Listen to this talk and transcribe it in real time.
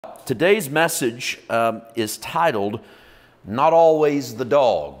Today's message is titled, Not Always the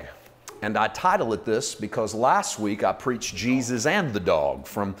Dog. And I title it this because last week I preached Jesus and the dog,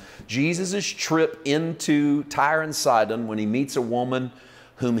 from Jesus' trip into Tyre and Sidon when he meets a woman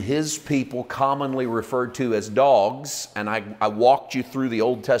whom his people commonly referred to as dogs. And I walked you through the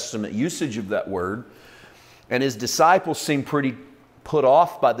Old Testament usage of that word. And his disciples seemed pretty put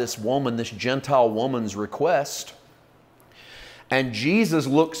off by this woman, this Gentile woman's request. And Jesus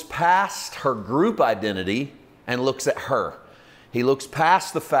looks past her group identity and looks at her. He looks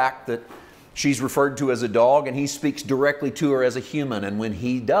past the fact that she's referred to as a dog, and he speaks directly to her as a human. And when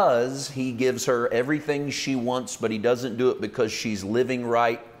he does, he gives her everything she wants, but he doesn't do it because she's living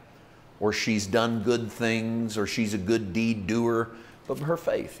right or she's done good things or she's a good deed doer, but her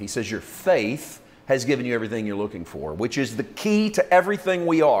faith. He says, your faith has given you everything you're looking for, which is the key to everything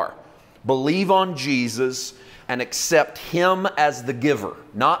we are. Believe on Jesus and accept Him as the giver,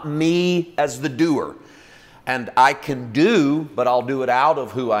 not me as the doer. And I can do, but I'll do it out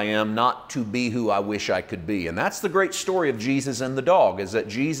of who I am, not to be who I wish I could be. And that's the great story of Jesus and the dog, is that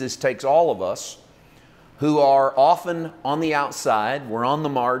Jesus takes all of us who are often on the outside, we're on the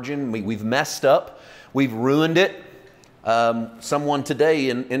margin, we've messed up, we've ruined it. Someone today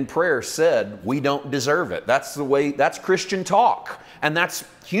in prayer said, we don't deserve it. That's the way, that's Christian talk. And that's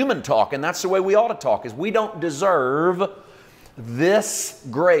human talk. And that's the way we ought to talk, is we don't deserve this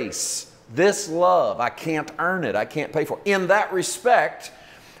grace, this love. I can't earn it. I can't pay for it. In that respect,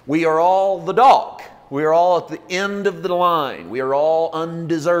 we are all the dog. We are all at the end of the line. We are all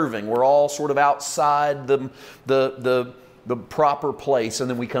undeserving. We're all sort of outside the proper place. And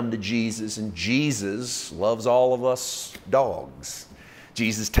then we come to Jesus, and Jesus loves all of us dogs.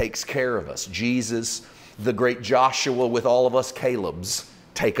 Jesus takes care of us. Jesus, the great Joshua with all of us Calebs,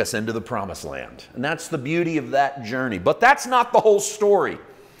 take us into the promised land. And that's the beauty of that journey. But that's not the whole story.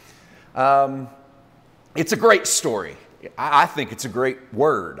 It's a great story. I think it's a great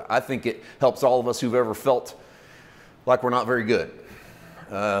word. I think it helps all of us who've ever felt like we're not very good,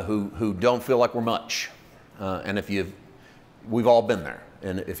 who don't feel like we're much. And we've all been there.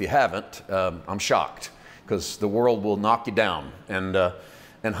 And if you haven't, I'm shocked, because the world will knock you down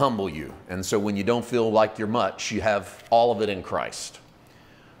and humble you. And so when you don't feel like you're much, you have all of it in Christ.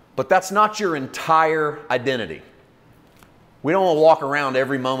 But that's not your entire identity. We don't want to walk around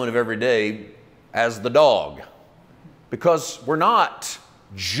every moment of every day as the dog, because we're not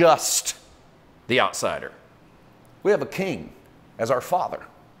just the outsider. We have a king as our father.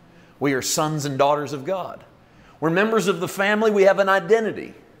 We are sons and daughters of God. We're members of the family. We have an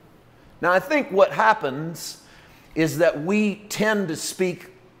identity. Now, I think what happens is that we tend to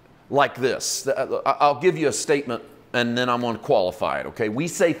speak like this. I'll give you a statement and then I'm going to qualify it, okay? We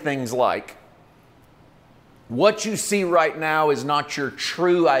say things like, what you see right now is not your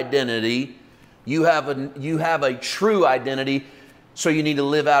true identity. You have a true identity, so you need to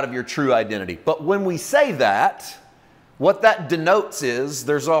live out of your true identity. But when we say that, what that denotes is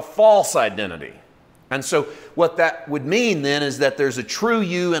there's a false identity. And so what that would mean then is that there's a true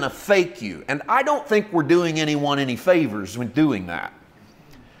you and a fake you. And I don't think we're doing anyone any favors when doing that.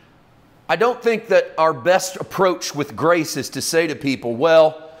 I don't think that our best approach with grace is to say to people,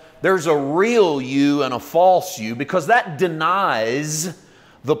 well, there's a real you and a false you, because that denies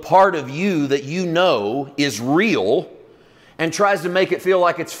the part of you that you know is real and tries to make it feel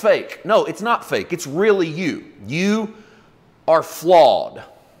like it's fake. No, it's not fake. It's really you. You are flawed.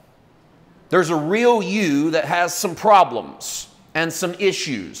 There's a real you that has some problems and some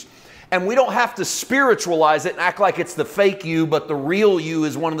issues. And we don't have to spiritualize it and act like it's the fake you, but the real you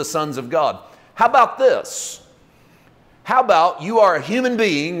is one of the sons of God. How about this? How about you are a human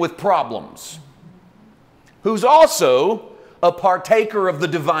being with problems, who's also a partaker of the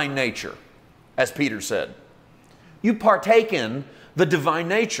divine nature, as Peter said. You partake in the divine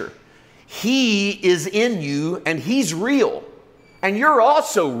nature. He is in you, and He's real. And you're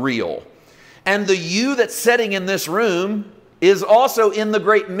also real. And the you that's sitting in this room is also in the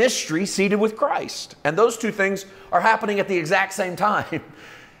great mystery, seated with Christ. And those two things are happening at the exact same time.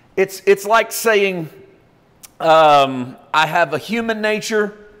 It's like saying, I have a human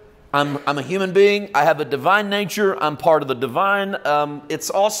nature. I'm a human being. I have a divine nature. I'm part of the divine.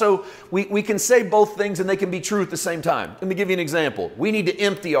 It's also, we can say both things and they can be true at the same time. Let me give you an example. We need to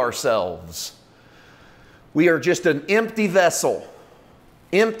empty ourselves. We are just an empty vessel.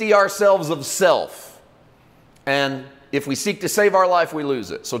 Empty ourselves of self. And if we seek to save our life, we lose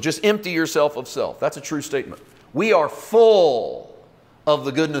it. So just empty yourself of self. That's a true statement. We are full of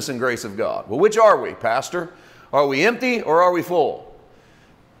the goodness and grace of God. Well, which are we, Pastor? Are we empty or are we full?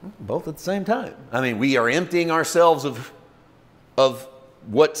 Both at the same time. I mean, we are emptying ourselves of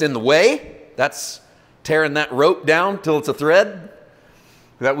what's in the way. That's tearing that rope down till it's a thread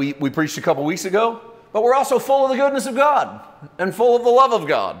that we preached a couple weeks ago. But we're also full of the goodness of God and full of the love of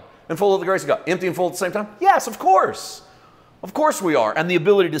God and full of the grace of God. Empty and full at the same time? Yes, of course. Of course we are. And the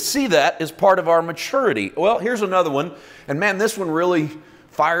ability to see that is part of our maturity. Well, here's another one. And man, this one really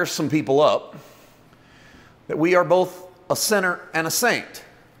fires some people up. That we are both a sinner and a saint.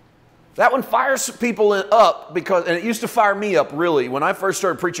 That one fires people up because, and it used to fire me up really. When I first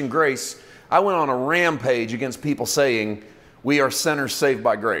started preaching grace, I went on a rampage against people saying, we are sinners saved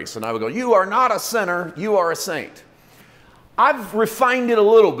by grace. And I would go, you are not a sinner, you are a saint. I've refined it a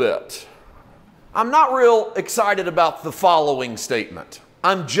little bit. I'm not real excited about the following statement.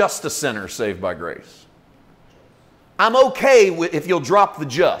 I'm just a sinner saved by grace. I'm okay if you'll drop the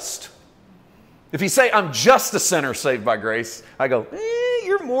just. If you say, I'm just a sinner saved by grace, I go,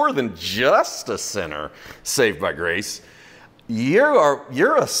 you're more than just a sinner saved by grace.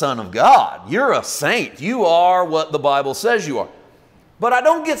 You're a son of God. You're a saint. You are what the Bible says you are. But I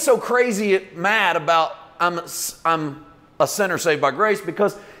don't get so crazy mad about I'm a sinner saved by grace,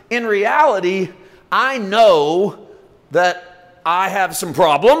 because in reality, I know that I have some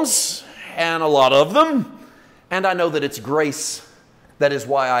problems, and a lot of them, and I know that it's grace that is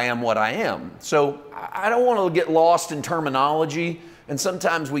why I am what I am. So I don't want to get lost in terminology, and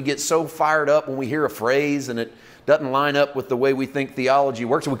sometimes we get so fired up when we hear a phrase and it doesn't line up with the way we think theology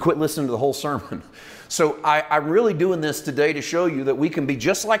works, and we quit listening to the whole sermon. So I'm really doing this today to show you that we can be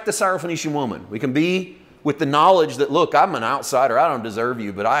just like the Syrophoenician woman. We can be with the knowledge that, look, I'm an outsider, I don't deserve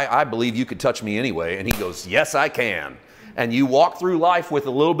you, but I believe you could touch me anyway. And he goes, yes, I can. And you walk through life with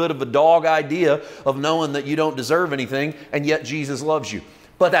a little bit of a dog idea of knowing that you don't deserve anything, and yet Jesus loves you.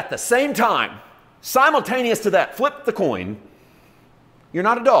 But at the same time, simultaneous to that, flip the coin, you're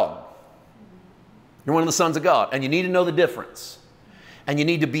not a dog. You're one of the sons of God, and you need to know the difference. And you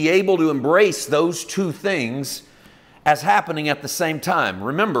need to be able to embrace those two things as happening at the same time.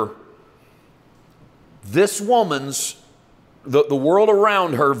 Remember, this woman's, the world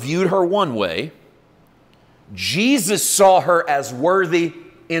around her viewed her one way. Jesus saw her as worthy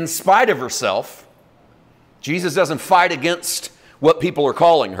in spite of herself. Jesus doesn't fight against what people are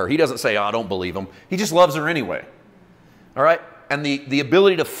calling her. He doesn't say, oh, I don't believe them. He just loves her anyway. All right? And the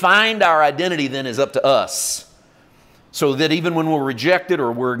ability to find our identity then is up to us. So that even when we're rejected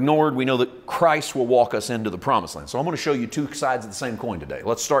or we're ignored, we know that Christ will walk us into the promised land. So I'm going to show you two sides of the same coin today.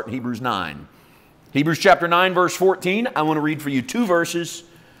 Let's start in Hebrews 9. Hebrews chapter 9, verse 14. I want to read for you two verses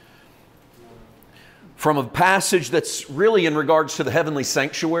from a passage that's really in regards to the heavenly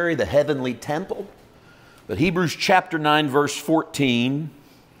sanctuary, the heavenly temple. But Hebrews chapter 9, verse 14.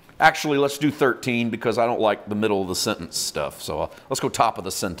 Actually, let's do 13 because I don't like the middle of the sentence stuff. So let's go top of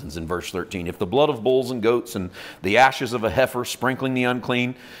the sentence in verse 13. If the blood of bulls and goats and the ashes of a heifer sprinkling the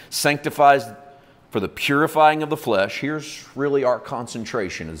unclean sanctifies for the purifying of the flesh, here's really our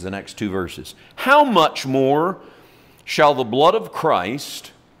concentration is the next two verses. How much more shall the blood of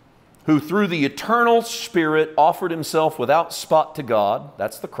Christ, who through the eternal Spirit offered himself without spot to God,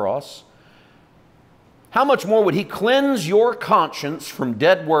 that's the cross, how much more would he cleanse your conscience from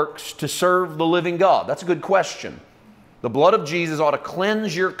dead works to serve the living God? That's a good question. The blood of Jesus ought to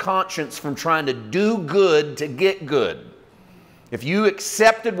cleanse your conscience from trying to do good to get good. If you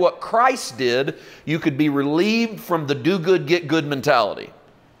accepted what Christ did, you could be relieved from the do good, get good mentality.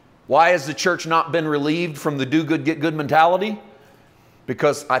 Why has the church not been relieved from the do good, get good mentality?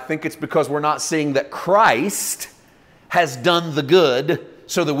 Because I think it's because we're not seeing that Christ has done the good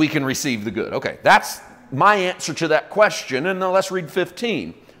so that we can receive the good. Okay, that's my answer to that question. And now let's read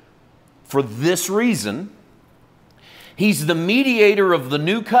 15. For this reason, he's the mediator of the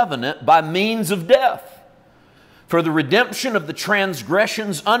new covenant by means of death, for the redemption of the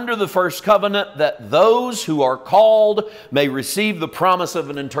transgressions under the first covenant, that those who are called may receive the promise of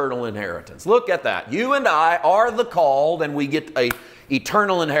an eternal inheritance. Look at that. You and I are the called, and we get an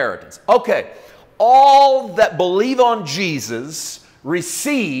eternal inheritance. Okay, all that believe on Jesus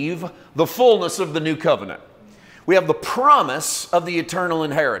receive the fullness of the new covenant. We have the promise of the eternal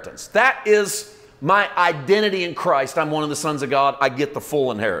inheritance. That is my identity in Christ. I'm one of the sons of God. I get the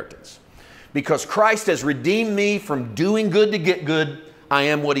full inheritance. Because Christ has redeemed me from doing good to get good, I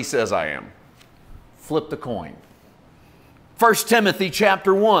am what he says I am. Flip the coin. 1 Timothy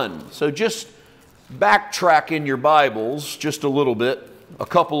chapter 1. So just backtrack in your Bibles just a little bit, a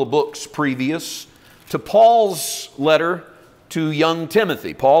couple of books previous to Paul's letter to young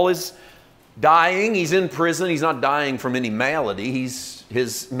Timothy. Paul is dying. He's in prison. He's not dying from any malady.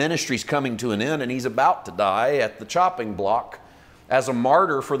 His ministry's coming to an end, and he's about to die at the chopping block as a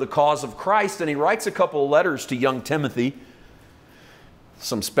martyr for the cause of Christ. And he writes a couple of letters to young Timothy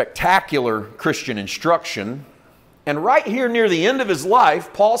some spectacular Christian instruction. And right here near the end of his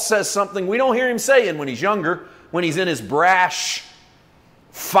life, Paul says something we don't hear him saying when he's younger, when he's in his brash,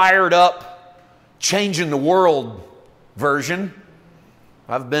 fired up, changing the world version.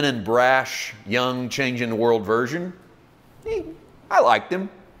 I've been in brash, young, changing the world version. I liked him.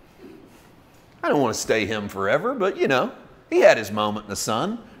 I don't want to stay him forever, but you know, he had his moment in the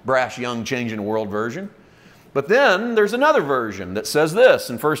sun. Brash, young, changing the world version. But then there's another version that says this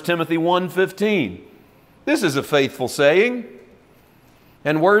in 1 Timothy 1:15. This is a faithful saying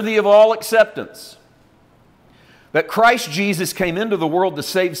and worthy of all acceptance, that Christ Jesus came into the world to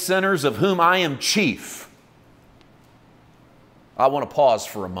save sinners, of whom I am chief. I want to pause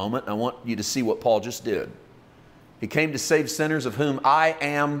for a moment. I want you to see what Paul just did. He came to save sinners, of whom I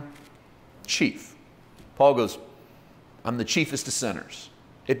am chief. Paul goes, I'm the chiefest of sinners.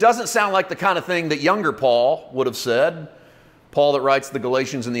 It doesn't sound like the kind of thing that younger Paul would have said. Paul that writes the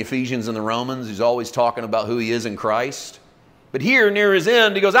Galatians and the Ephesians and the Romans, he's always talking about who he is in Christ. But here near his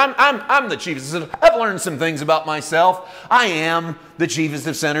end, he goes, I'm the chiefest. I've learned some things about myself. I am the chiefest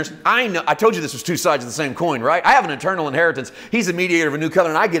of sinners. I know. I told you this was two sides of the same coin, right? I have an eternal inheritance. He's a mediator of a new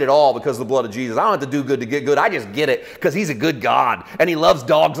covenant. I get it all because of the blood of Jesus. I don't have to do good to get good. I just get it because he's a good God. And he loves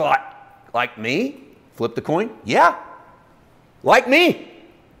dogs like me. Flip the coin. Yeah. Like me.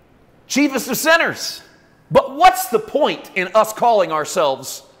 Chiefest of sinners. But what's the point in us calling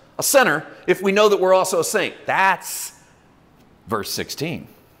ourselves a sinner if we know that we're also a saint? That's verse 16.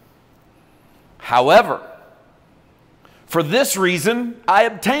 However, for this reason I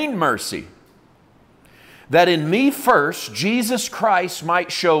obtained mercy, that in me first Jesus Christ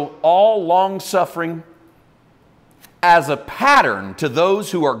might show all long-suffering as a pattern to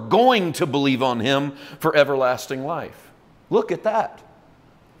those who are going to believe on him for everlasting life. Look at that.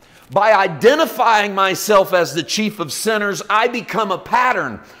 By identifying myself as the chief of sinners, I become a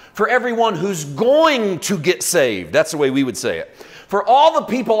pattern for everyone who's going to get saved. That's the way we would say it. For all the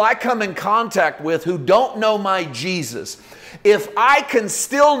people I come in contact with who don't know my Jesus, if I can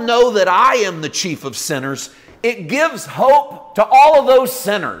still know that I am the chief of sinners, it gives hope to all of those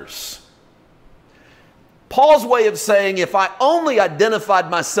sinners. Paul's way of saying, if I only identified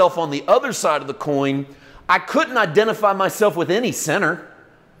myself on the other side of the coin, I couldn't identify myself with any sinner.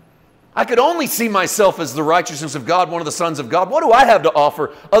 I could only see myself as the righteousness of God, one of the sons of God. What do I have to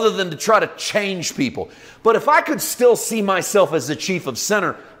offer other than to try to change people? But if I could still see myself as the chief of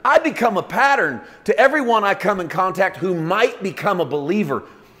sinner, I become a pattern to everyone I come in contact who might become a believer.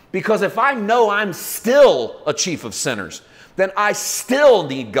 Because if I know I'm still a chief of sinners, then I still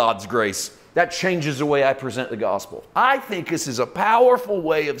need God's grace. That changes the way I present the gospel. I think this is a powerful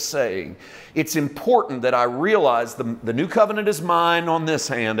way of saying it's important that I realize the new covenant is mine on this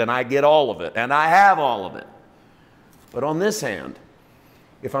hand, and I get all of it, and I have all of it. But on this hand,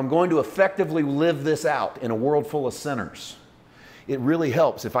 if I'm going to effectively live this out in a world full of sinners, it really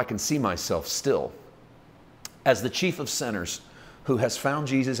helps if I can see myself still as the chief of sinners who has found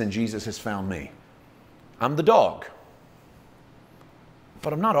Jesus and Jesus has found me. I'm the dog,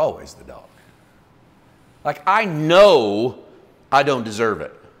 but I'm not always the dog. Like, I know I don't deserve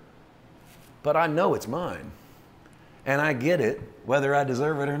it, but I know it's mine. And I get it whether I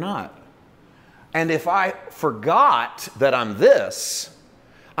deserve it or not. And if I forgot that I'm this,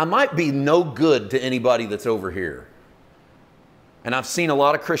 I might be no good to anybody that's over here. And I've seen a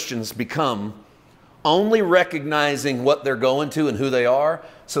lot of Christians become only recognizing what they're going to and who they are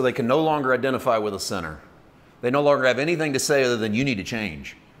so they can no longer identify with a sinner. They no longer have anything to say other than you need to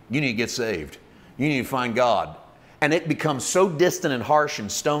change. You need to get saved. You need to find God. And it becomes so distant and harsh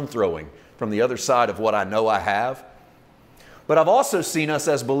and stone throwing from the other side of what I know I have. But I've also seen us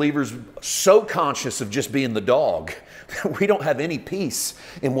as believers so conscious of just being the dog that we don't have any peace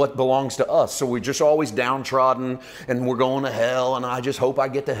in what belongs to us. So we're just always downtrodden and we're going to hell, and I just hope I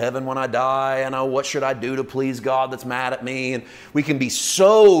get to heaven when I die, and oh, what should I do to please God that's mad at me? And we can be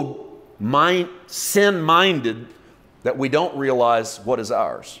so sin-minded that we don't realize what is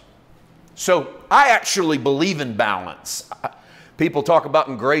ours. So I actually believe in balance. People talk about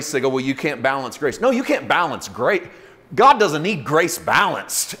in grace, they go, well, you can't balance grace. No, you can't balance grace. God doesn't need grace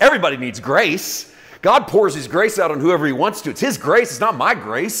balanced. Everybody needs grace. God pours his grace out on whoever he wants to. It's his grace, it's not my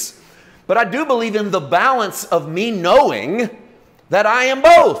grace. But I do believe in the balance of me knowing that I am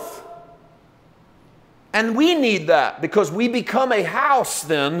both. And we need that because we become a house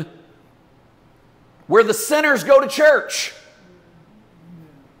then where the sinners go to church.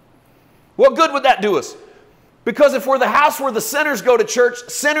 What good would that do us? Because if we're the house where the sinners go to church,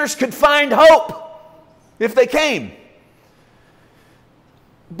 sinners could find hope if they came.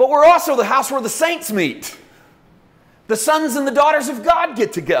 But we're also the house where the saints meet. The sons and the daughters of God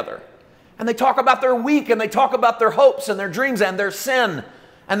get together. And they talk about their week, and they talk about their hopes and their dreams and their sin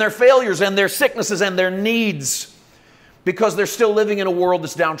and their failures and their sicknesses and their needs, because they're still living in a world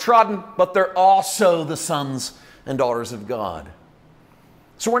that's downtrodden, but they're also the sons and daughters of God.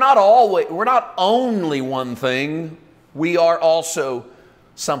 So we're not only one thing, we are also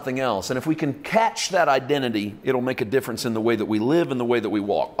something else. And if we can catch that identity, it'll make a difference in the way that we live and the way that we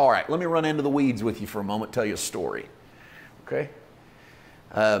walk. All right, let me run into the weeds with you for a moment, tell you a story. Okay?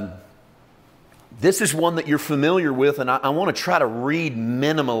 This is one that you're familiar with, and I want to try to read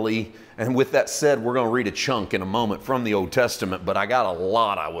minimally. And with that said, we're going to read a chunk in a moment from the Old Testament, but I got a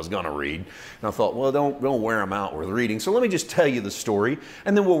lot I was going to read. And I thought, well, don't wear them out with reading. So let me just tell you the story,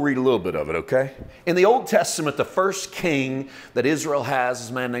 and then we'll read a little bit of it, okay? In the Old Testament, the first king that Israel has is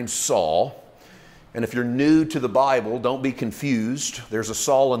a man named Saul. And if you're new to the Bible, don't be confused. There's a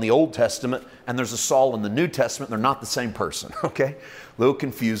Saul in the Old Testament, and there's a Saul in the New Testament. They're not the same person, okay? A little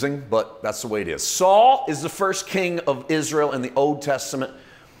confusing, but that's the way it is. Saul is the first king of Israel in the Old Testament.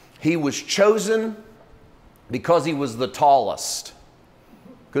 He was chosen because he was the tallest.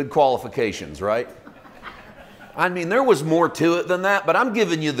 Good qualifications, right? I mean, there was more to it than that, but I'm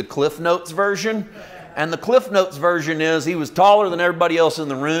giving you the Cliff Notes version. And the Cliff Notes version is he was taller than everybody else in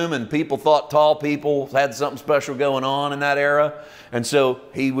the room, and people thought tall people had something special going on in that era. And so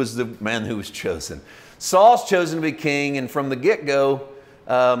he was the man who was chosen. Saul's chosen to be king, and from the get-go,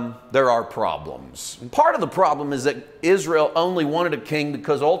 there are problems. And part of the problem is that Israel only wanted a king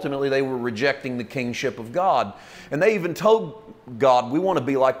because ultimately they were rejecting the kingship of God. And they even told God, we want to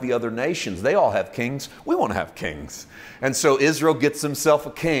be like the other nations. They all have kings. We want to have kings. And so Israel gets himself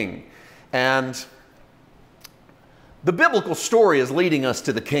a king. And the biblical story is leading us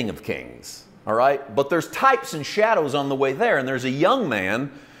to the King of Kings, all right? But there's types and shadows on the way there. And there's a young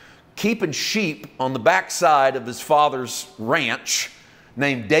man keeping sheep on the backside of his father's ranch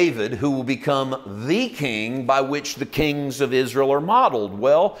named David, who will become the king by which the kings of Israel are modeled.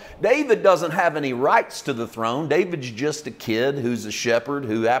 Well, David doesn't have any rights to the throne. David's just a kid who's a shepherd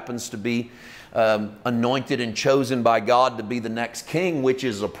who happens to be anointed and chosen by God to be the next king, which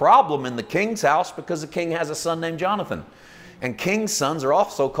is a problem in the king's house because the king has a son named Jonathan. And king's sons are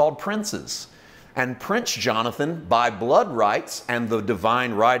also called princes. And Prince Jonathan, by blood rights and the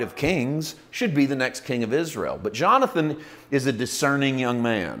divine right of kings, should be the next king of Israel. But Jonathan is a discerning young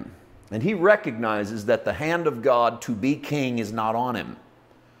man, and he recognizes that the hand of God to be king is not on him.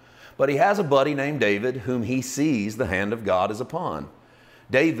 But he has a buddy named David whom he sees the hand of God is upon.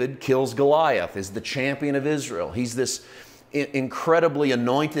 David kills Goliath, is the champion of Israel. He's this incredibly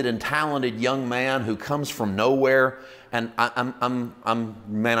anointed and talented young man who comes from nowhere. And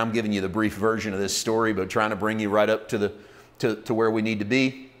I'm giving you the brief version of this story, but trying to bring you right up to where we need to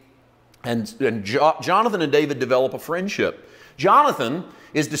be. And Jonathan and David develop a friendship. Jonathan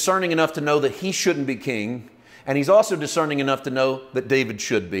is discerning enough to know that he shouldn't be king, and he's also discerning enough to know that David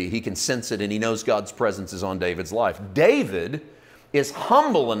should be. He can sense it, and he knows God's presence is on David's life. David is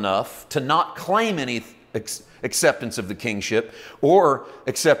humble enough to not claim any acceptance of the kingship or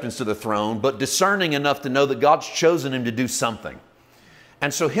acceptance to the throne, but discerning enough to know that God's chosen him to do something.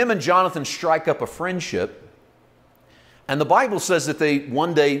 And so him and Jonathan strike up a friendship, and the Bible says that they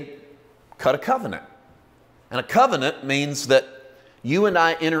one day cut a covenant. And a covenant means that you and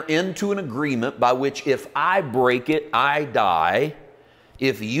I enter into an agreement by which if I break it, I die.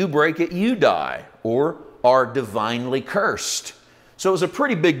 If you break it, you die, or are divinely cursed. So it was a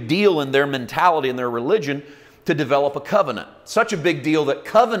pretty big deal in their mentality and their religion to develop a covenant. Such a big deal that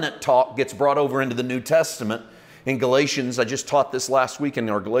covenant talk gets brought over into the New Testament. In Galatians, I just taught this last week in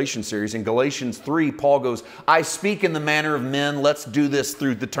our Galatians series. In Galatians 3, Paul goes, I speak in the manner of men. Let's do this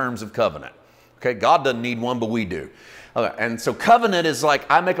through the terms of covenant. Okay, God doesn't need one, but we do. Okay, and so covenant is like,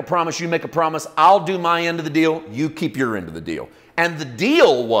 I make a promise, you make a promise. I'll do my end of the deal. You keep your end of the deal. And the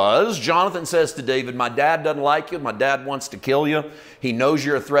deal was, Jonathan says to David, my dad doesn't like you. My dad wants to kill you. He knows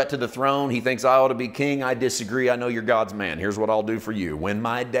you're a threat to the throne. He thinks I ought to be king. I disagree. I know you're God's man. Here's what I'll do for you. When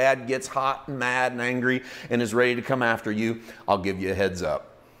my dad gets hot and mad and angry and is ready to come after you, I'll give you a heads up.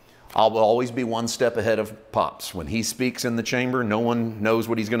 I'll always be one step ahead of Pops. When he speaks in the chamber, no one knows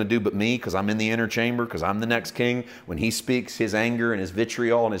what he's going to do but me, because I'm in the inner chamber, because I'm the next king. When he speaks his anger and his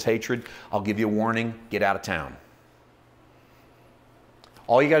vitriol and his hatred, I'll give you a warning. Get out of town.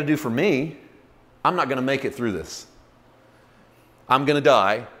 All you got to do for me, I'm not going to make it through this. I'm going to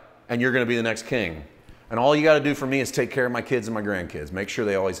die, and you're going to be the next king. And all you got to do for me is take care of my kids and my grandkids. Make sure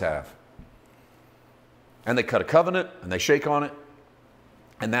they always have. And they cut a covenant, and they shake on it.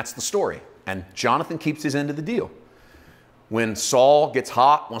 And that's the story. And Jonathan keeps his end of the deal. When Saul gets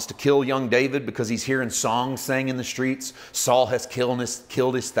hot, wants to kill young David because he's hearing songs sang in the streets. Saul has killed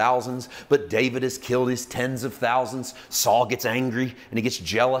his thousands, but David has killed his tens of thousands. Saul gets angry and he gets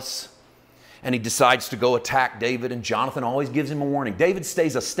jealous. And he decides to go attack David, and Jonathan always gives him a warning. David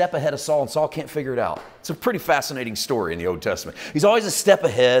stays a step ahead of Saul, and Saul can't figure it out. It's a pretty fascinating story in the Old Testament. He's always a step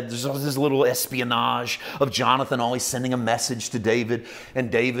ahead. There's always this little espionage of Jonathan always sending a message to David, and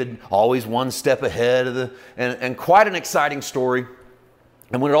David always one step ahead of and quite an exciting story.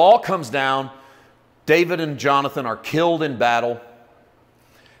 And when it all comes down, David and Jonathan are killed in battle.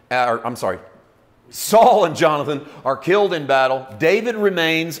 Saul and Jonathan are killed in battle. David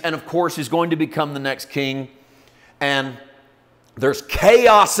remains and, of course, is going to become the next king. And there's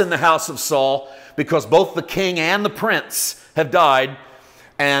chaos in the house of Saul because both the king and the prince have died.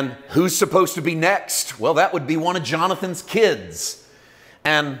 And who's supposed to be next? Well, that would be one of Jonathan's kids.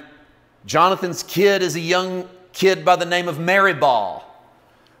 And Jonathan's kid is a young kid by the name of Meribah,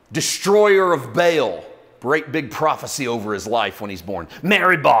 destroyer of Baal. Great big prophecy over his life when he's born.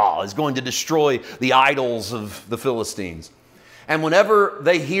 Meribah is going to destroy the idols of the Philistines. And whenever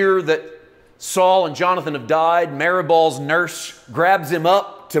they hear that Saul and Jonathan have died, Meribah's nurse grabs him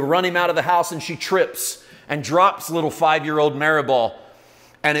up to run him out of the house, and she trips and drops little 5-year-old Meribah,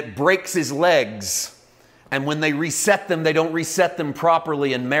 and it breaks his legs. And when they reset them, they don't reset them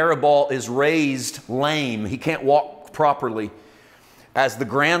properly, and Meribah is raised lame. He can't walk properly. As the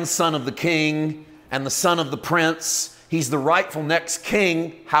grandson of the king and the son of the prince, he's the rightful next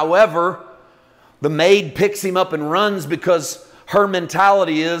king. However, the maid picks him up and runs because her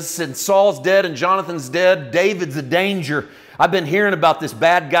mentality is, since Saul's dead and Jonathan's dead, David's a danger. I've been hearing about this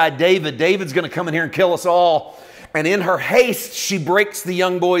bad guy David. David's going to come in here and kill us all. And in her haste, she breaks the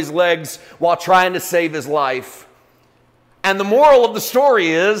young boy's legs while trying to save his life. And the moral of the story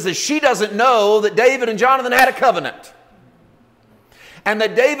is she doesn't know that David and Jonathan had a covenant. And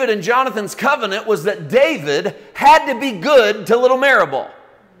that David and Jonathan's covenant was that David had to be good to little Meribah.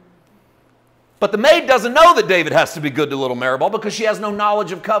 But the maid doesn't know that David has to be good to little Meribah because she has no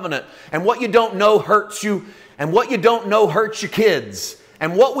knowledge of covenant. And what you don't know hurts you, and what you don't know hurts your kids.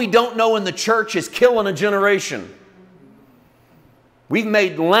 And what we don't know in the church is killing a generation. We've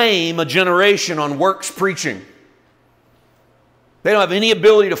made lame a generation on works preaching. They don't have any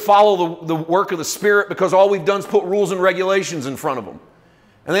ability to follow the work of the Spirit because all we've done is put rules and regulations in front of them.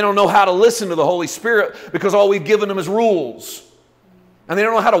 And they don't know how to listen to the Holy Spirit because all we've given them is rules. And they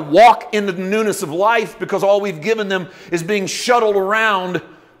don't know how to walk into the newness of life because all we've given them is being shuttled around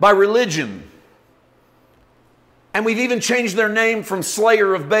by religion. And we've even changed their name from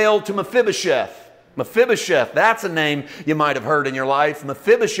Slayer of Baal to Mephibosheth. Mephibosheth, that's a name you might have heard in your life.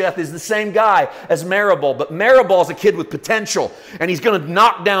 Mephibosheth is the same guy as Meribah, but Meribah is a kid with potential, and he's going to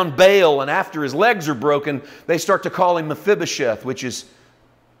knock down Baal, and after his legs are broken, they start to call him Mephibosheth, which is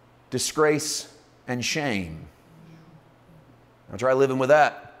disgrace and shame. Now try living with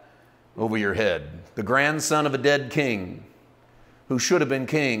that over your head. The grandson of a dead king, who should have been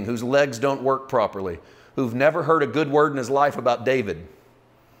king, whose legs don't work properly, who've never heard a good word in his life about David.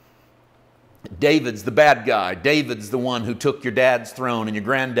 David's the bad guy. David's the one who took your dad's throne and your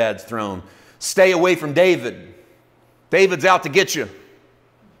granddad's throne. Stay away from David. David's out to get you.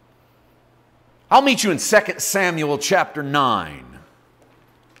 I'll meet you in 2 Samuel chapter 9.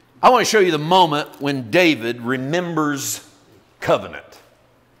 I want to show you the moment when David remembers covenant.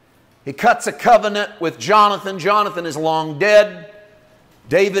 He cuts a covenant with Jonathan. Jonathan is long dead.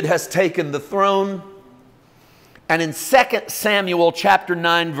 David has taken the throne. And in 2 Samuel chapter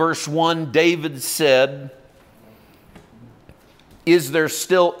 9 verse 1, David said, "Is there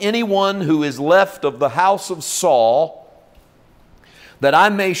still anyone who is left of the house of Saul, that I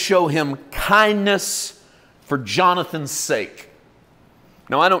may show him kindness for Jonathan's sake?"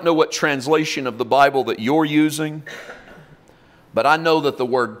 Now, I don't know what translation of the Bible that you're using, but I know that the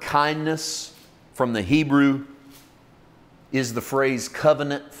word kindness from the Hebrew is the phrase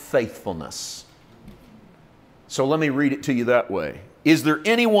covenant faithfulness. So let me read it to you that way. "Is there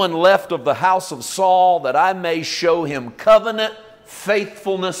anyone left of the house of Saul that I may show him covenant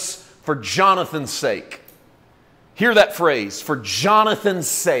faithfulness for Jonathan's sake?" Hear that phrase, for Jonathan's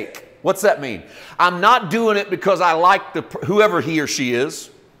sake. What's that mean? I'm not doing it because I like whoever he or she is.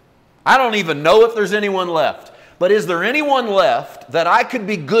 I don't even know if there's anyone left. But is there anyone left that I could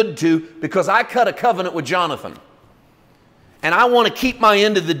be good to because I cut a covenant with Jonathan? And I want to keep my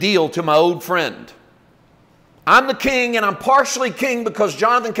end of the deal to my old friend. I'm the king, and I'm partially king because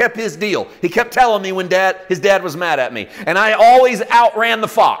Jonathan kept his deal. He kept telling me when his dad was mad at me. And I always outran the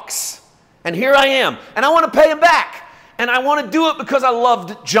fox. And here I am. And I want to pay him back. And I want to do it because I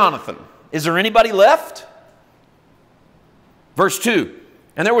loved Jonathan. Is there anybody left? Verse 2,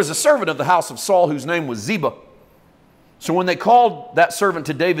 and there was a servant of the house of Saul whose name was Ziba. So when they called that servant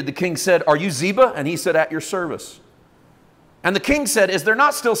to David, the king said, "Are you Ziba?" And he said, "At your service." And the king said, "Is there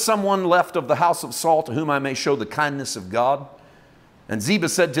not still someone left of the house of Saul to whom I may show the kindness of God?" And Ziba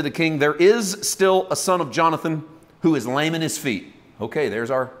said to the king, "There is still a son of Jonathan who is lame in his feet." Okay, there's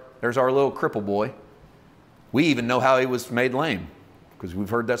our little cripple boy. We even know how he was made lame because we've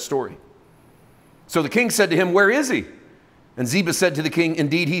heard that story. So the king said to him, "Where is he?" And Ziba said to the king,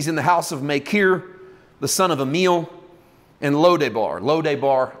 "Indeed, he's in the house of Machir, the son of Amiel, in Lodebar."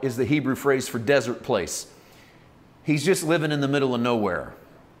 Lodebar is the Hebrew phrase for desert place. He's just living in the middle of nowhere.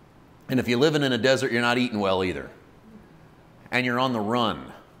 And if you're living in a desert, you're not eating well either. And you're on the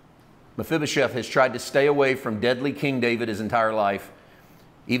run. Mephibosheth has tried to stay away from deadly King David his entire life,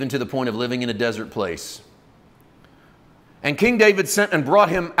 even to the point of living in a desert place. And King David sent and brought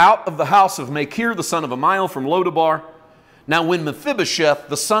him out of the house of Machir, the son of Amiel, from Lodebar. Now when Mephibosheth,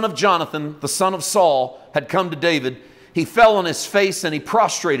 the son of Jonathan, the son of Saul, had come to David, he fell on his face and he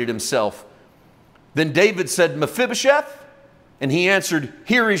prostrated himself. Then David said, "Mephibosheth?" And he answered,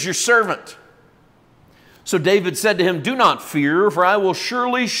 "Here is your servant." So David said to him, "Do not fear, for I will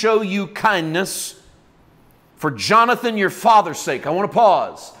surely show you kindness for Jonathan your father's sake." I want to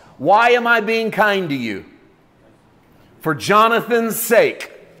pause. Why am I being kind to you? For Jonathan's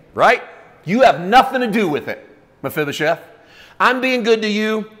sake, right? You have nothing to do with it, Mephibosheth. I'm being good to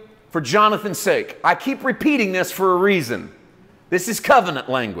you for Jonathan's sake. I keep repeating this for a reason. This is covenant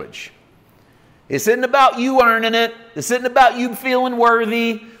language. This isn't about you earning it. This isn't about you feeling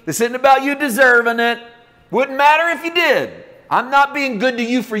worthy. This isn't about you deserving it. Wouldn't matter if you did. I'm not being good to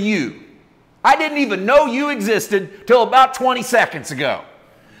you for you. I didn't even know you existed till about 20 seconds ago.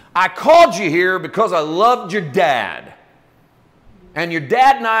 I called you here because I loved your dad. And your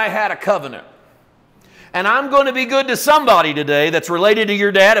dad and I had a covenant. And I'm going to be good to somebody today that's related to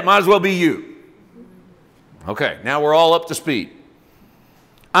your dad. It might as well be you. Okay, now we're all up to speed.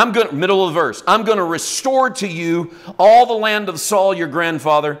 Middle of the verse, I'm going to restore to you all the land of Saul, your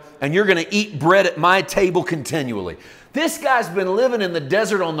grandfather, and you're going to eat bread at my table continually. This guy's been living in the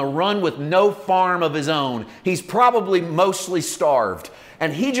desert on the run with no farm of his own. He's probably mostly starved.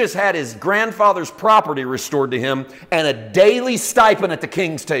 And he just had his grandfather's property restored to him and a daily stipend at the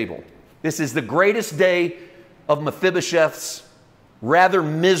king's table. This is the greatest day of Mephibosheth's rather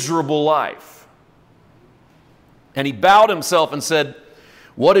miserable life. And he bowed himself and said,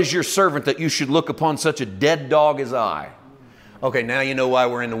 "What is your servant that you should look upon such a dead dog as I?" Okay, now you know why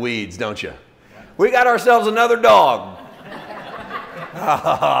we're in the weeds, don't you? We got ourselves another dog.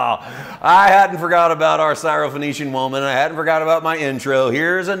 I hadn't forgot about our Syrophoenician woman. I hadn't forgot about my intro.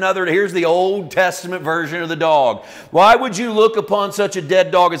 Here's the Old Testament version of the dog. Why would you look upon such a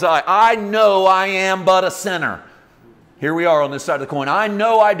dead dog as I? I know I am but a sinner. Here we are on this side of the coin. I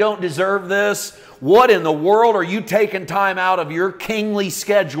know I don't deserve this. What in the world are you taking time out of your kingly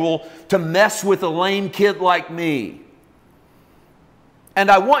schedule to mess with a lame kid like me? And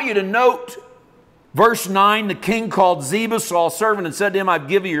I want you to note verse 9, the king called Ziba, Saul's servant, and said to him, "I've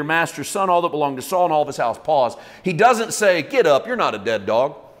given your master's son all that belonged to Saul and all of his house." Pause. He doesn't say, "Get up, you're not a dead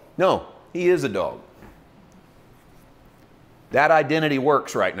dog." No, he is a dog. That identity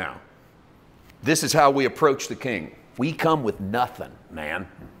works right now. This is how we approach the king. We come with nothing, man.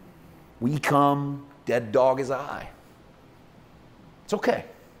 We come dead dog as I. It's okay.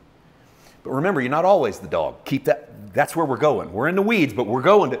 But remember, you're not always the dog. Keep that. That's where we're going. We're in the weeds, but we're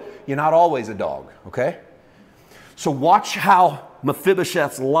going to, you're not always a dog, okay? So watch how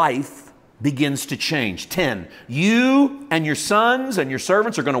Mephibosheth's life begins to change. 10, you and your sons and your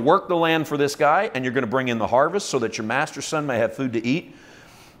servants are going to work the land for this guy, and you're going to bring in the harvest so that your master's son may have food to eat.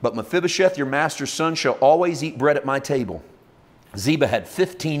 But Mephibosheth, your master's son, shall always eat bread at my table. Ziba had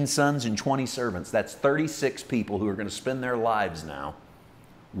 15 sons and 20 servants. That's 36 people who are going to spend their lives now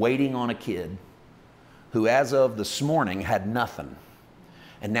waiting on a kid who as of this morning had nothing,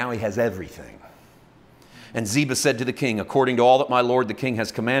 and now he has everything. And Ziba said to the king, "According to all that my lord the king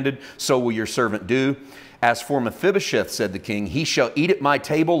has commanded, so will your servant do. As for Mephibosheth," said the king, "he shall eat at my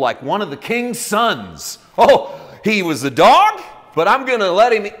table like one of the king's sons." Oh, he was a dog, but I'm going to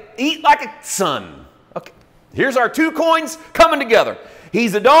let him eat like a son. Okay, here's our two coins coming together.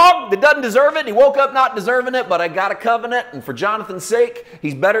 He's a dog that doesn't deserve it. He woke up not deserving it, but I got a covenant, and for Jonathan's sake,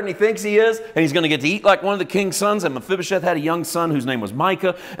 he's better than he thinks he is, and he's going to get to eat like one of the king's sons. And Mephibosheth had a young son whose name was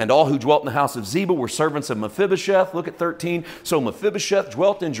Micah, and all who dwelt in the house of Ziba were servants of Mephibosheth. Look at 13. So Mephibosheth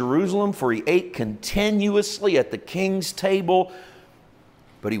dwelt in Jerusalem, for he ate continuously at the king's table,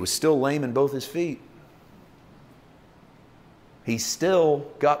 but he was still lame in both his feet. He still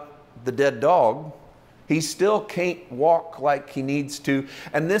got the dead dog. He still can't walk like he needs to.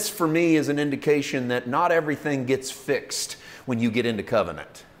 And this, for me, is an indication that not everything gets fixed when you get into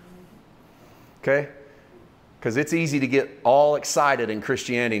covenant. Okay? Because it's easy to get all excited in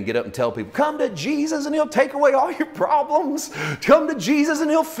Christianity and get up and tell people, come to Jesus and He'll take away all your problems. Come to Jesus and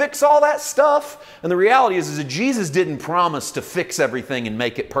He'll fix all that stuff. And the reality is that Jesus didn't promise to fix everything and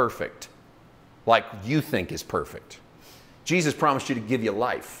make it perfect like you think is perfect. Jesus promised you to give you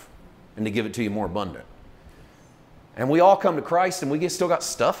life and to give it to you more abundant. And we all come to Christ and we still got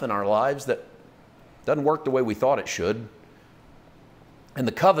stuff in our lives that doesn't work the way we thought it should. And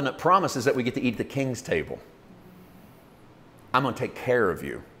the covenant promises that we get to eat at the King's table. I'm going to take care of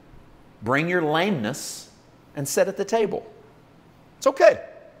you. Bring your lameness and sit at the table. It's okay.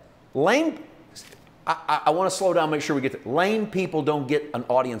 Lame, I want to slow down and make sure we get that. Lame people don't get an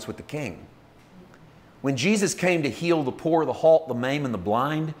audience with the King. When Jesus came to heal the poor, the halt, the maimed, and the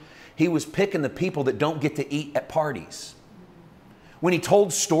blind, He was picking the people that don't get to eat at parties. When He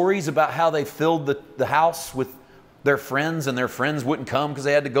told stories about how they filled the house with their friends, and their friends wouldn't come because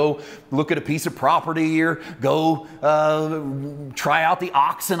they had to go look at a piece of property or go try out the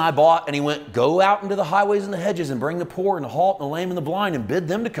oxen I bought. And He went, go out into the highways and the hedges and bring the poor and the halt and the lame and the blind and bid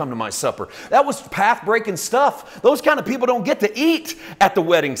them to come to my supper. That was path-breaking stuff. Those kind of people don't get to eat at the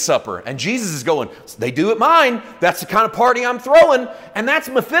wedding supper. And Jesus is going, they do at mine. That's the kind of party I'm throwing. And that's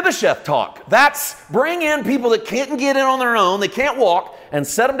Mephibosheth talk. That's bring in people that can't get in on their own. They can't walk, and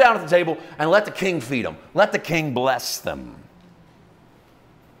set them down at the table and let the king feed them. Let the king bless them.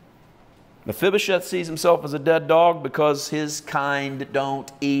 Mephibosheth sees himself as a dead dog because his kind don't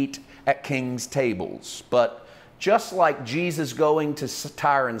eat at king's tables. But just like Jesus going to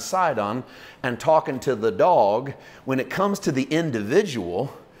Tyre and Sidon and talking to the dog, when it comes to the individual,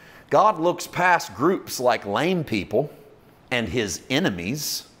 God looks past groups like lame people and His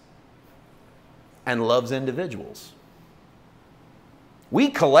enemies and loves individuals. We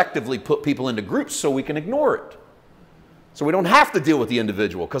collectively put people into groups so we can ignore it. So we don't have to deal with the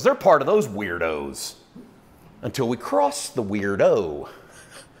individual because they're part of those weirdos until we cross the weirdo,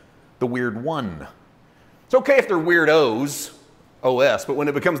 the weird one. It's okay if they're weirdos, OS, but when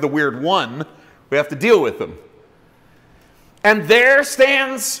it becomes the weird one, we have to deal with them. And there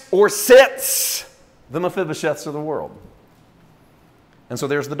stands or sits the Mephibosheths of the world. And so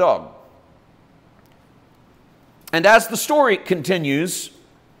there's the dog. And as the story continues,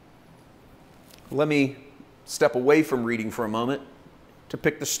 let me step away from reading for a moment to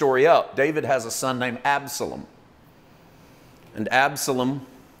pick the story up. David has a son named Absalom. And Absalom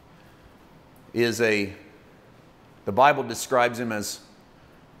is the Bible describes him as,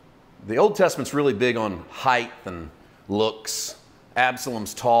 the Old Testament's really big on height and looks.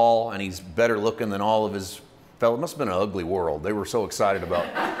 Absalom's tall and he's better looking than all of his fellows. It must have been an ugly world. They were so excited about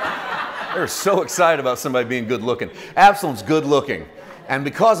They're so excited about somebody being good looking. Absalom's good looking. And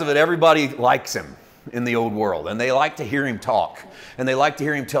because of it, everybody likes him in the old world. And they like to hear him talk. And they like to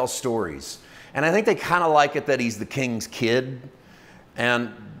hear him tell stories. And I think they kind of like it that he's the king's kid.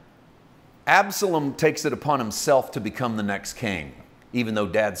 And Absalom takes it upon himself to become the next king, even though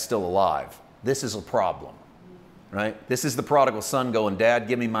dad's still alive. This is a problem, right? This is the prodigal son going, Dad,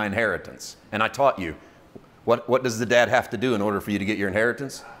 give me my inheritance. And I taught you, what does the dad have to do in order for you to get your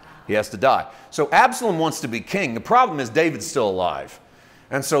inheritance? He has to die. So Absalom wants to be king. The problem is David's still alive.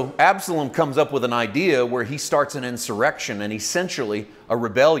 And so Absalom comes up with an idea where he starts an insurrection and essentially a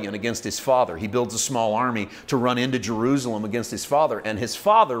rebellion against his father. He builds a small army to run into Jerusalem against his father. And his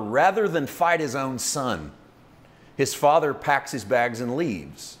father, rather than fight his own son, his father packs his bags and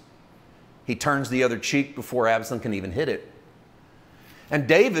leaves. He turns the other cheek before Absalom can even hit it. And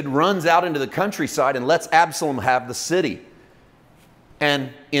David runs out into the countryside and lets Absalom have the city.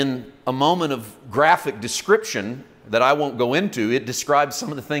 And in a moment of graphic description that I won't go into, it describes some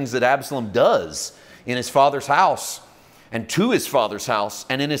of the things that Absalom does in his father's house and to his father's house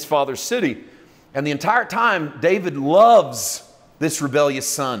and in his father's city. And the entire time, David loves this rebellious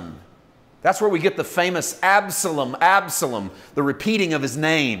son. That's where we get the famous Absalom, Absalom, the repeating of his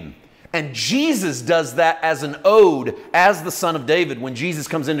name. And Jesus does that as an ode as the son of David. When Jesus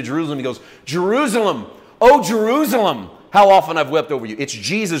comes into Jerusalem, he goes, Jerusalem, oh Jerusalem, how often I've wept over you. It's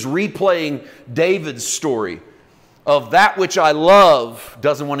Jesus replaying David's story of that which I love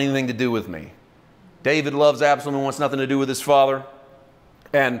doesn't want anything to do with me. David loves Absalom and wants nothing to do with his father.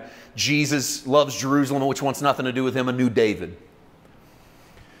 And Jesus loves Jerusalem, which wants nothing to do with him, a new David.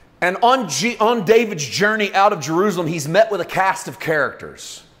 And on David's journey out of Jerusalem, he's met with a cast of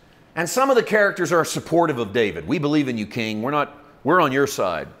characters. And some of the characters are supportive of David. We believe in you, king. We're on your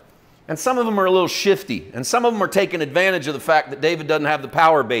side. And some of them are a little shifty. And some of them are taking advantage of the fact that David doesn't have the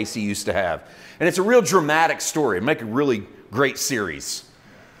power base he used to have. And it's a real dramatic story. It'd make a really great series.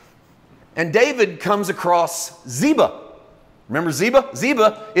 And David comes across Ziba. Remember Ziba?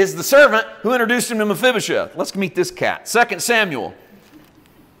 Ziba is the servant who introduced him to Mephibosheth. Let's meet this cat. 2 Samuel.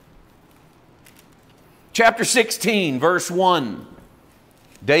 Chapter 16, verse 1.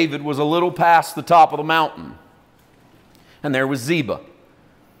 David was a little past the top of the mountain. And there was Ziba,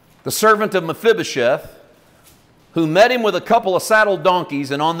 the servant of Mephibosheth, who met him with a couple of saddled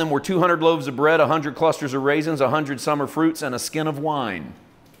donkeys, and on them were 200 loaves of bread, 100 clusters of raisins, 100 summer fruits, and a skin of wine.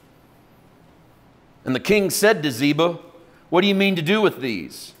 And the king said to Ziba, "What do you mean to do with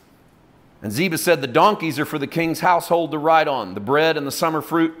these?" And Ziba said, "The donkeys are for the king's household to ride on, the bread and the summer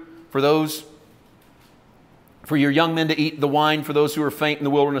fruit for your young men to eat, the wine for those who are faint in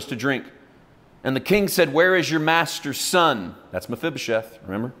the wilderness to drink." And the king said, "Where is your master's son?" That's Mephibosheth,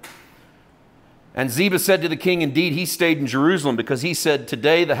 remember? And Ziba said to the king, "Indeed, he stayed in Jerusalem because he said,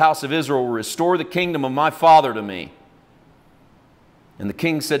 'Today the house of Israel will restore the kingdom of my father to me.'" And the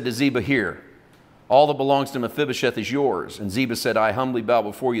king said to Ziba, "Here, all that belongs to Mephibosheth is yours." And Ziba said, "I humbly bow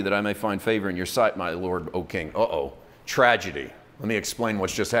before you that I may find favor in your sight, my lord, O king." Uh-oh, tragedy. Let me explain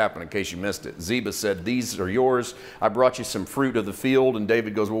what's just happened in case you missed it. Ziba said, "These are yours. I brought you some fruit of the field." And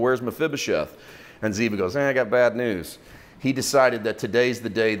David goes, "Well, where's Mephibosheth?" And Ziba goes, "I got bad news. He decided that today's the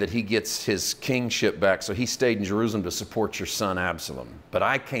day that he gets his kingship back, so he stayed in Jerusalem to support your son Absalom. But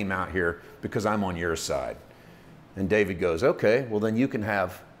I came out here because I'm on your side." And David goes, "Okay, well then you can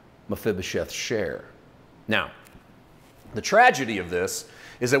have Mephibosheth's share." Now, the tragedy of this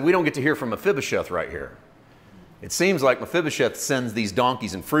is that we don't get to hear from Mephibosheth right here. It seems like Mephibosheth sends these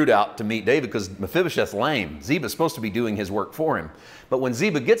donkeys and fruit out to meet David because Mephibosheth's lame. Ziba's supposed to be doing his work for him. But when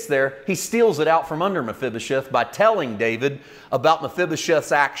Ziba gets there, he steals it out from under Mephibosheth by telling David about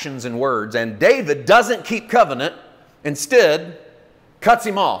Mephibosheth's actions and words. And David doesn't keep covenant, instead cuts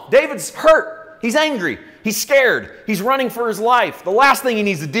him off. David's hurt. He's angry. He's scared. He's running for his life. The last thing he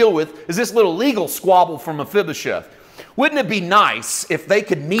needs to deal with is this little legal squabble from Mephibosheth. Wouldn't it be nice if they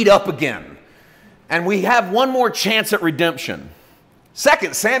could meet up again? And we have one more chance at redemption.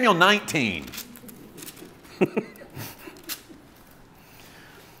 2 Samuel 19.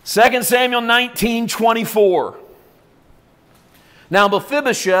 2 Samuel 19:24. Now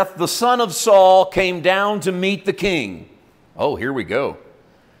Mephibosheth, the son of Saul, came down to meet the king. Oh, here we go.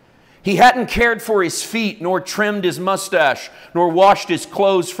 He hadn't cared for his feet, nor trimmed his mustache, nor washed his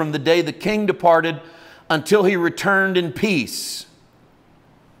clothes from the day the king departed until he returned in peace.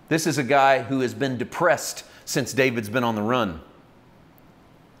 This is a guy who has been depressed since David's been on the run.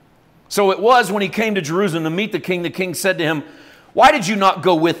 So it was when he came to Jerusalem to meet the king said to him, "Why did you not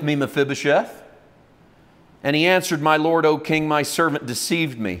go with me, Mephibosheth?" And he answered, "My lord, O king, my servant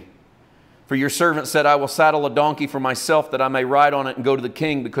deceived me. For your servant said, 'I will saddle a donkey for myself that I may ride on it and go to the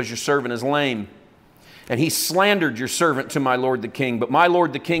king, because your servant is lame.' And he slandered your servant to my lord the king. But my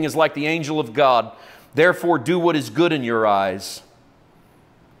lord the king is like the angel of God. Therefore do what is good in your eyes.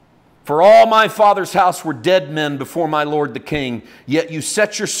 For all my father's house were dead men before my lord the king, yet you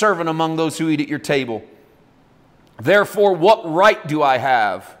set your servant among those who eat at your table. Therefore, what right do I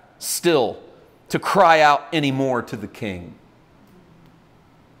have still to cry out any more to the king?"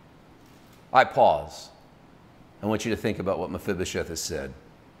 I pause. I want you to think about what Mephibosheth has said.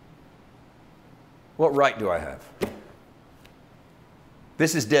 What right do I have?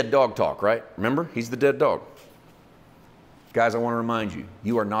 This is dead dog talk, right? Remember, he's the dead dog. Guys, I want to remind you,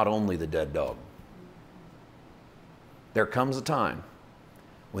 you are not only the dead dog. There comes a time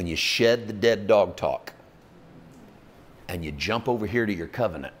when you shed the dead dog talk and you jump over here to your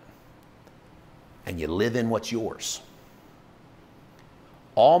covenant and you live in what's yours.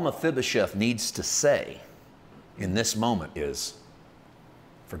 All Mephibosheth needs to say in this moment is,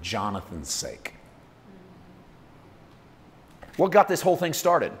 "For Jonathan's sake." What got this whole thing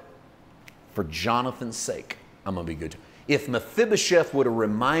started? For Jonathan's sake, I'm going to be good to you. If Mephibosheth would have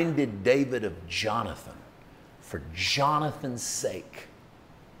reminded David of Jonathan, for Jonathan's sake.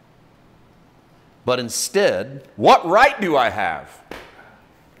 But instead, what right do I have?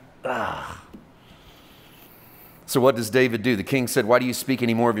 So what does David do? The king said, "Why do you speak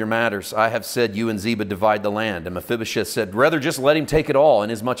any more of your matters? I have said you and Ziba divide the land." And Mephibosheth said, "Rather just let him take it all,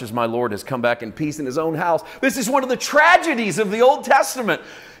 inasmuch as my Lord has come back in peace in his own house." This is one of the tragedies of the Old Testament.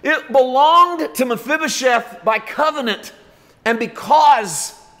 It belonged to Mephibosheth by covenant. And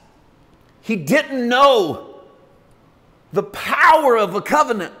because he didn't know the power of a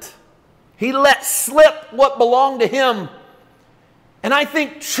covenant, he let slip what belonged to him. And I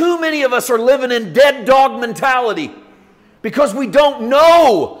think too many of us are living in dead dog mentality because we don't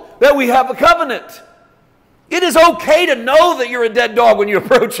know that we have a covenant. It is okay to know that you're a dead dog when you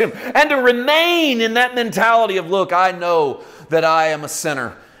approach Him and to remain in that mentality of, look, I know that I am a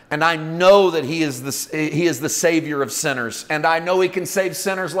sinner and I know that He is the Savior of sinners, and I know He can save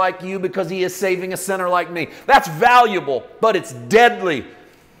sinners like you because He is saving a sinner like me. That's valuable, but it's deadly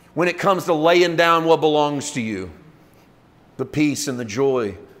when it comes to laying down what belongs to you. The peace and the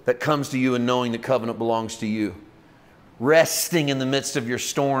joy that comes to you in knowing the covenant belongs to you. Resting in the midst of your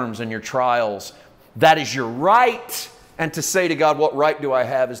storms and your trials. That is your right. And to say to God, what right do I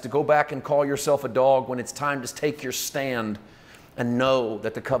have, is to go back and call yourself a dog when it's time to take your stand and know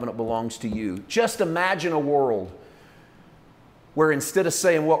that the covenant belongs to you. Just imagine a world where instead of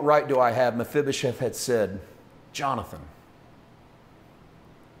saying, what right do I have, Mephibosheth had said, Jonathan.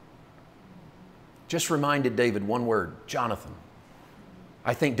 Just reminded David one word, Jonathan.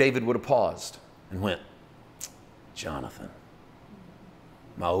 I think David would have paused and went, Jonathan,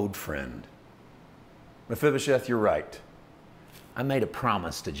 my old friend. Mephibosheth, you're right. I made a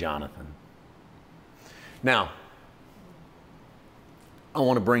promise to Jonathan. Now, I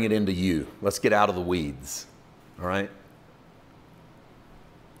want to bring it into you. Let's get out of the weeds, all right?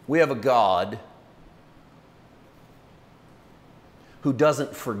 We have a God who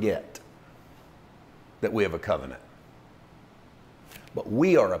doesn't forget that we have a covenant. But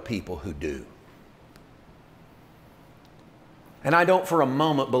we are a people who do. And I don't for a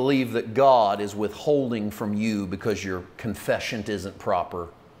moment believe that God is withholding from you because your confession isn't proper,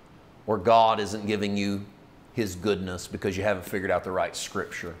 or God isn't giving you His goodness because you haven't figured out the right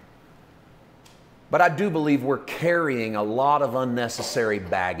scripture. But I do believe we're carrying a lot of unnecessary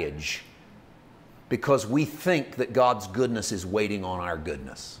baggage because we think that God's goodness is waiting on our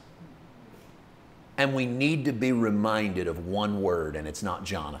goodness. And we need to be reminded of one word, and it's not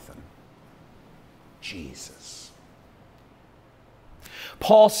Jonathan. Jesus.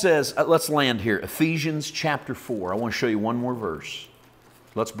 Paul says, let's land here, Ephesians chapter 4. I want to show you one more verse.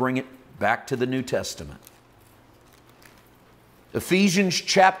 Let's bring it back to the New Testament. Ephesians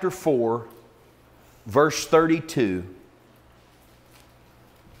chapter 4, verse 32.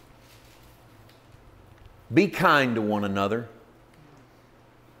 Be kind to one another,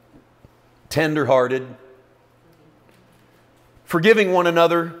 tender-hearted, forgiving one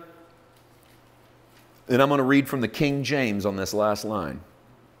another. And I'm going to read from the King James on this last line.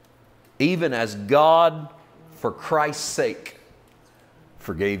 Even as God, for Christ's sake,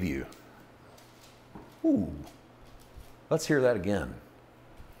 forgave you. Ooh. Let's hear that again.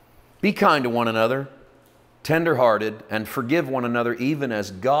 Be kind to one another, tender-hearted, and forgive one another, even as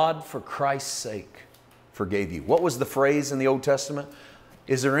God, for Christ's sake, forgave you. What was the phrase in the Old Testament?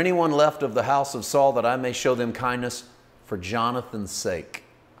 Is there anyone left of the house of Saul that I may show them kindness for Jonathan's sake?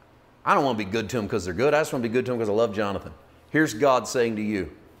 I don't want to be good to them because they're good. I just want to be good to them because I love Jonathan. Here's God saying to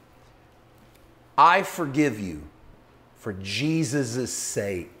you, I forgive you for Jesus'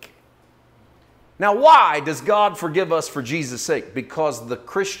 sake. Now, why does God forgive us for Jesus' sake? Because the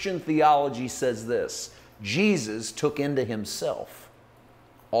Christian theology says this: Jesus took into Himself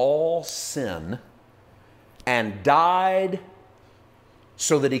all sin and died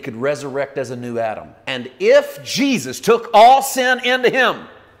so that He could resurrect as a new Adam. And if Jesus took all sin into Him,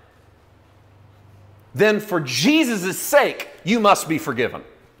 then for Jesus' sake, you must be forgiven.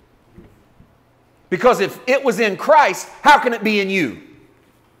 Because if it was in Christ, how can it be in you?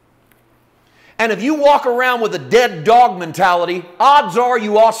 And if you walk around with a dead dog mentality, odds are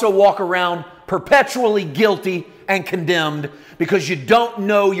you also walk around perpetually guilty and condemned because you don't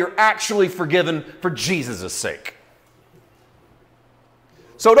know you're actually forgiven for Jesus' sake.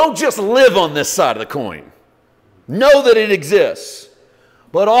 So don't just live on this side of the coin. Know that it exists,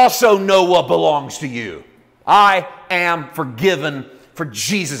 but also know what belongs to you. I am forgiven for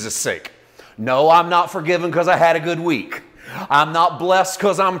Jesus' sake. No, I'm not forgiven because I had a good week. I'm not blessed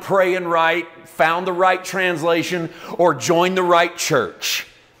because I'm praying right, found the right translation, or joined the right church.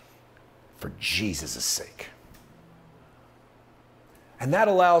 For Jesus' sake. And that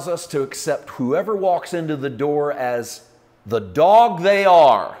allows us to accept whoever walks into the door as the dog they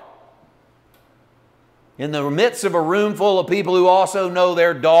are, in the midst of a room full of people who also know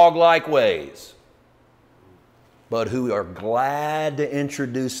their dog-like ways, but who are glad to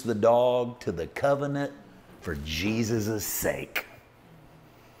introduce the dog to the covenant for Jesus' sake.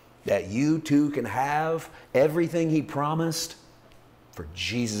 That you too can have everything He promised for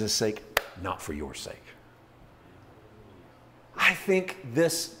Jesus' sake, not for your sake. I think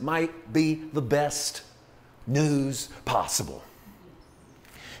this might be the best news possible.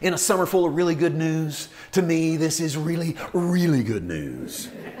 In a summer full of really good news, to me, this is really, really good news.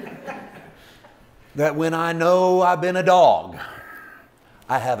 That when I know I've been a dog,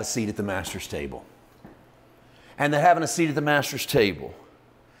 I have a seat at the Master's table. And that having a seat at the Master's table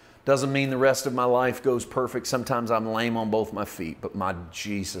doesn't mean the rest of my life goes perfect. Sometimes I'm lame on both my feet, but my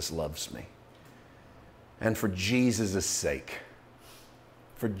Jesus loves me. And for Jesus' sake,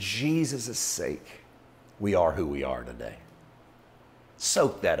 we are who we are today.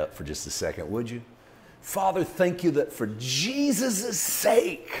 Soak that up for just a second, would you? Father, thank you that for Jesus'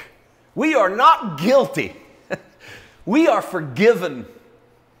 sake, we are not guilty. We are forgiven.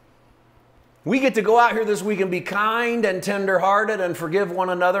 We get to go out here this week and be kind and tenderhearted and forgive one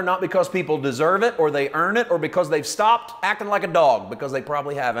another, not because people deserve it or they earn it or because they've stopped acting like a dog, because they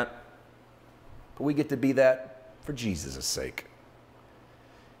probably haven't. But we get to be that for Jesus' sake.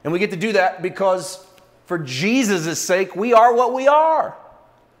 And we get to do that because for Jesus' sake, we are what we are.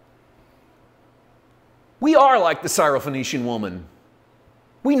 We are like the Syrophoenician woman.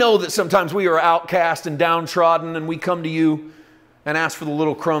 We know that sometimes we are outcast and downtrodden, and we come to you and ask for the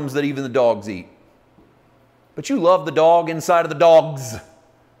little crumbs that even the dogs eat. But you love the dog inside of the dogs.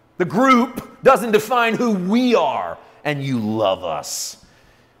 The group doesn't define who we are, and you love us.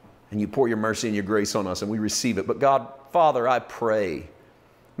 And you pour your mercy and your grace on us, and we receive it. But God, Father, I pray,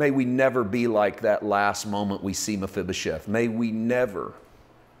 may we never be like that last moment we see Mephibosheth. May we never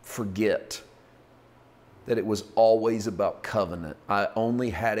forget that it was always about covenant. I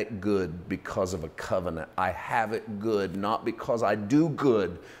only had it good because of a covenant. I have it good, not because I do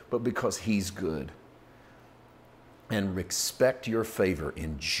good, but because He's good. And expect your favor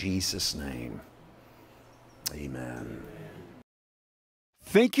in Jesus' name. Amen.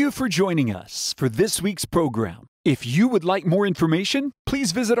 Thank you for joining us for this week's program. If you would like more information,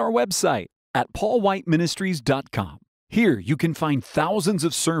 please visit our website at paulwhiteministries.com. Here you can find thousands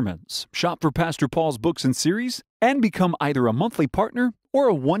of sermons, shop for Pastor Paul's books and series, and become either a monthly partner or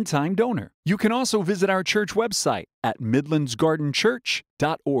a one-time donor. You can also visit our church website at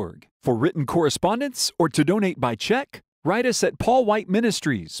midlandsgardenchurch.org. For written correspondence or to donate by check, write us at Paul White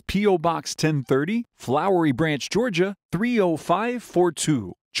Ministries, P.O. Box 1030, Flowery Branch, Georgia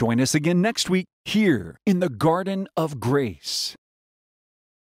 30542. Join us again next week here in the Garden of Grace.